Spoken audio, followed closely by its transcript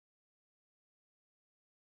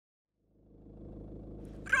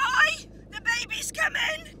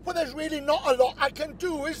coming! Well, there's really not a lot I can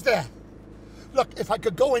do, is there? Look, if I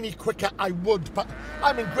could go any quicker, I would, but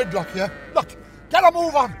I'm in gridlock here. Look, get a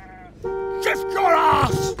move on! Shift your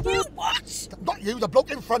ass! You what? Not you, the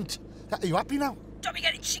bloke in front. Are you happy now? Don't be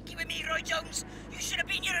getting cheeky with me, Roy Jones. You should have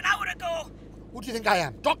been here an hour ago. Who do you think I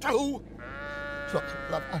am? Doctor Who? Look,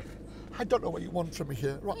 love, I don't know what you want from me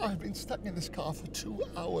here. Right, I've been stuck in this car for 2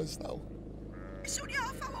 hours now. It's only a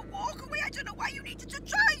half-hour walk away. I don't know why you needed to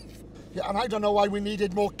drive. Yeah, and I don't know why we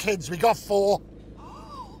needed more kids. We got 4.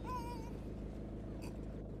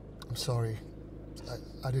 I'm sorry.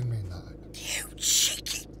 I didn't mean that. You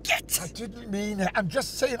cheeky git! I didn't mean it. I'm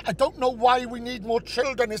just saying I don't know why we need more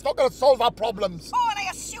children. It's not going to solve our problems. Oh, and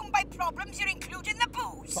I assume by problems you're including the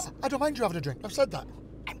booze. But I don't mind you having a drink. I've said that.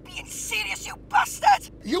 I'm being serious, you bastard!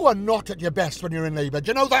 You are not at your best when you're in labour. Do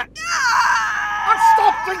you know that? Ah! I've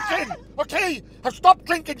stopped drinking, okay? I've stopped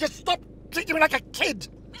drinking. Just stop treating me like a kid.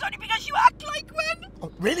 It's only because you act like one.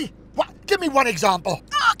 Oh, really? What? Give me one example.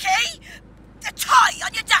 Okay. The toy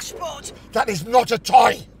on your dashboard. That is not a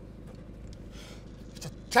toy. It's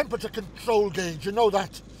a temperature control gauge. You know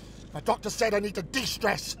that. My doctor said I need to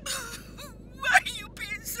de-stress. Why are you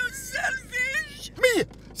being so selfish? Me?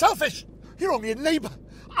 Selfish? You're only in labour.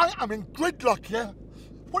 I am in gridlock here.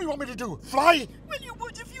 What do you want me to do? Fly? Well, you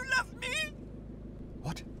would if you loved me.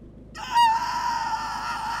 What?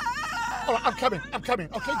 Ah! All right, I'm coming,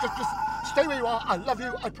 okay? Just stay where you are. I love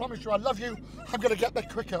you. I promise you I love you. I'm going to get there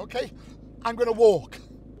quicker, okay? I'm going to walk.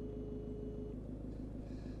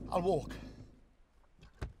 I'll walk.